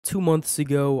2 months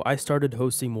ago, I started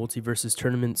hosting Multiversus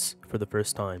tournaments for the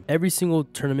first time. Every single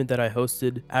tournament that I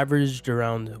hosted averaged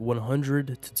around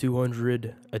 100 to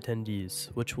 200 attendees,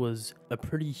 which was a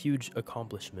pretty huge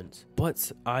accomplishment.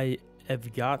 But I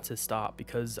have got to stop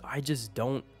because I just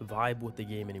don't vibe with the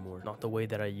game anymore, not the way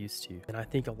that I used to. And I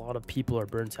think a lot of people are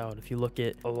burnt out. If you look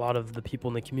at a lot of the people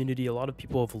in the community, a lot of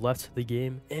people have left the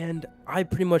game, and I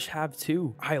pretty much have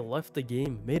too. I left the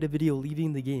game, made a video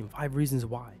leaving the game, 5 reasons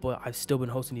why, but I've still been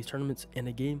hosting these tournaments, and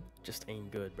the game just ain't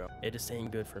good, bro. It just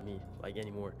ain't good for me like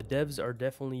anymore. The devs are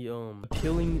definitely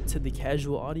appealing to the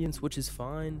casual audience, which is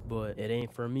fine, but it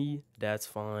ain't for me. That's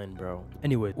fine, bro.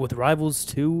 Anyway, with Rivals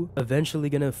 2 eventually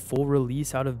gonna full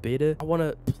release out of beta, I want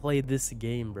to play this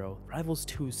game, bro. Rivals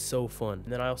 2 is so fun.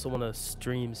 And then I also want to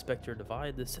stream Spectre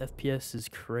Divide. This FPS is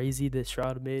crazy that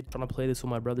Shroud made. I'm trying to play this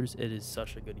with my brothers. It is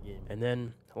such a good game. And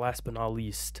then last but not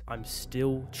least, I'm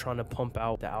still trying to pump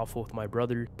out the alpha with my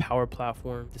brother, Power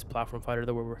Platform, this platform fighter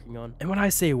that we're working on. And when I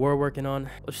say we're working on,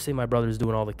 let's just say my brother's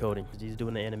doing all the coding. He's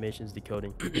doing the animations,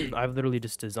 decoding. I've literally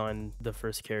just designed the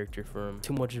first character for him.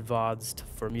 Too much VODs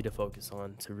for me to focus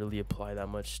on to really apply that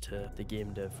much to the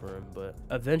game dev for him. But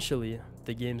eventually,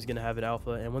 the game's gonna have an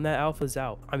alpha, and when that alpha's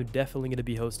out, I'm definitely gonna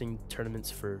be hosting tournaments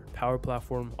for Power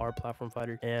Platform, our platform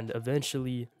fighter, and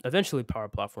eventually Power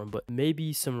Platform, but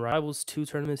maybe some Rivals 2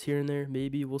 tournaments here and there.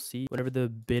 Maybe we'll see whenever the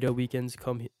beta weekends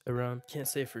come around. Can't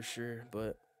say for sure,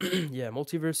 but yeah,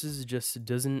 Multiversus just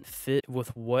doesn't fit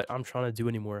with what I'm trying to do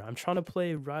anymore. I'm trying to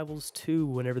play Rivals 2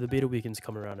 whenever the beta weekends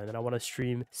come around, and then I want to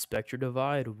stream Spectre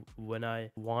Divide when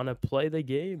I want to play the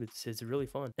game. It's really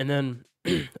fun. And then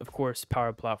of course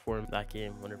Power Platform, that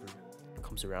game whenever it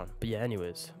comes around. But yeah,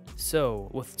 anyways, so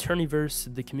with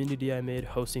Tourniverse, the community I made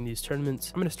hosting these tournaments,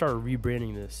 I'm going to start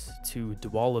rebranding this to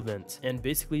Dual Events. And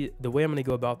basically the way I'm going to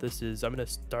go about this is I'm going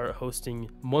to start hosting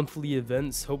monthly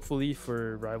events, hopefully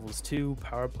for Rivals 2,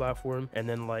 Power Platform, and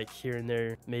then like here and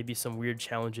there maybe some weird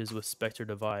challenges with Spectre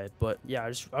Divide. But yeah, I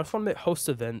just want to host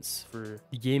events for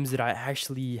the games that I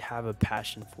actually have a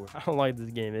passion for. I don't like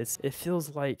this game. It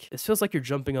feels like you're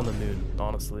jumping on the moon,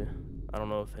 honestly. I don't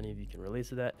know if any of you can relate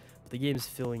to that, but the game is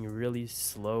feeling really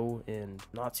slow and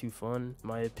not too fun, in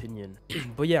my opinion.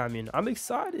 But yeah, I mean, I'm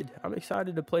excited. I'm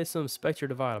excited to play some Spectre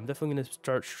Divide. I'm definitely going to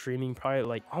start streaming probably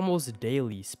like almost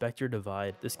daily Spectre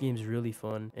Divide. This game's really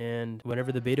fun, and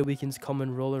whenever the beta weekends come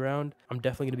and roll around, I'm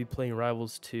definitely going to be playing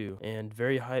Rivals 2, and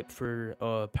very hyped for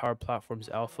Power Platform's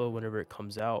alpha whenever it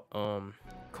comes out.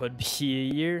 Could be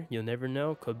a year, you'll never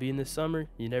know. Could be in the summer,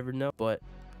 you never know, but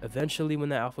eventually when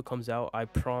the alpha comes out, I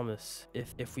promise,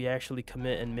 if we actually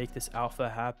commit and make this alpha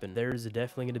happen, there's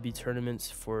definitely going to be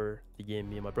tournaments for the game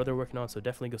me and my brother are working on, so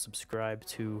definitely go subscribe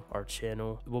to our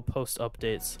channel. We'll post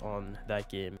updates on that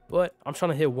game. But I'm trying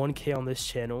to hit 1K on this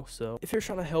channel, so if you're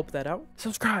trying to help that out,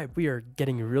 subscribe. We are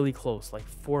getting really close, like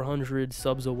 400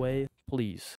 subs away. Please